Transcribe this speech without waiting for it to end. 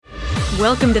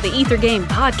Welcome to the Ether Game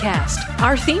Podcast.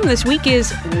 Our theme this week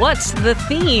is What's the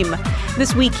Theme?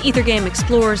 This week, Ether Game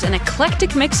explores an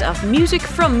eclectic mix of music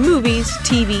from movies,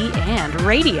 TV, and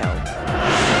radio.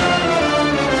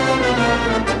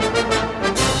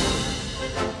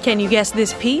 Can you guess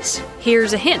this piece?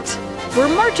 Here's a hint. We're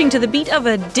marching to the beat of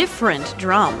a different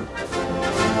drum.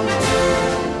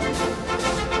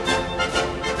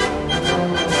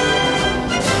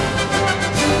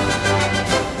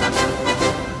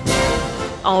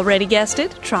 Already guessed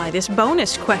it? Try this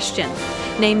bonus question.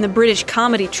 Name the British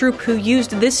comedy troupe who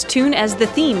used this tune as the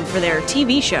theme for their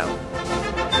TV show.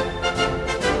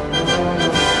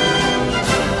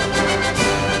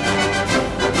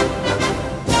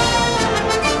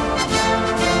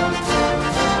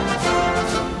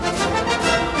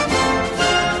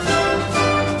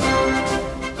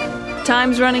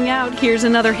 Time's running out. Here's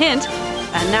another hint.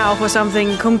 And now for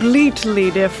something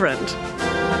completely different.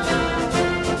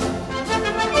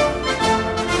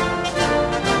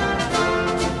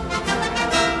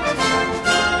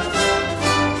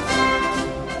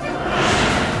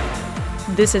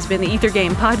 This has been the Ether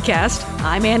Game Podcast.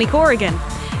 I'm Annie Corrigan.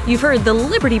 You've heard the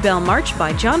Liberty Bell March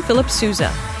by John Philip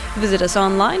Sousa. Visit us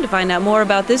online to find out more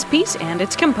about this piece and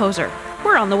its composer.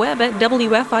 We're on the web at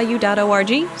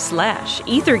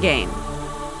wfiu.org/ethergame.